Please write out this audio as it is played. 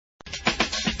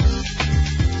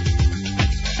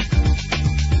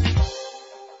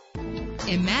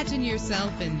Imagine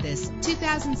yourself in this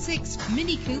 2006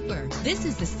 Mini Cooper. This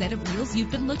is the set of wheels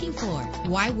you've been looking for.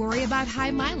 Why worry about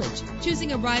high mileage?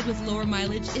 Choosing a ride with lower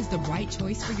mileage is the right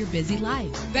choice for your busy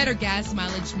life. Better gas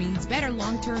mileage means better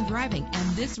long-term driving,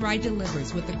 and this ride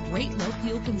delivers with a great low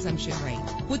fuel consumption rate.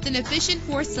 With an efficient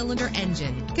 4-cylinder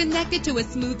engine connected to a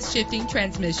smooth shifting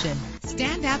transmission,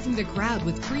 stand out from the crowd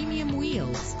with premium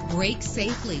wheels. Brake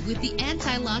safely with the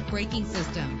anti-lock braking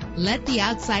system. Let the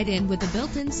outside in with a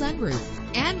built-in sunroof.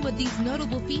 And with these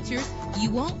notable features, you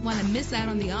won't want to miss out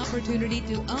on the opportunity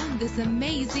to own this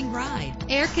amazing ride.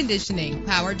 Air conditioning,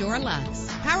 power door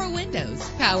locks, power windows,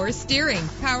 power steering,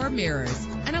 power mirrors,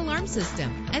 an alarm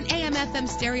system, an AM/FM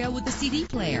stereo with a CD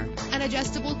player, an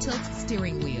adjustable tilt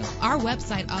steering wheel. Our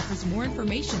website offers more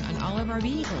information on all of our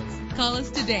vehicles. Call us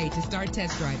today to start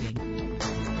test driving.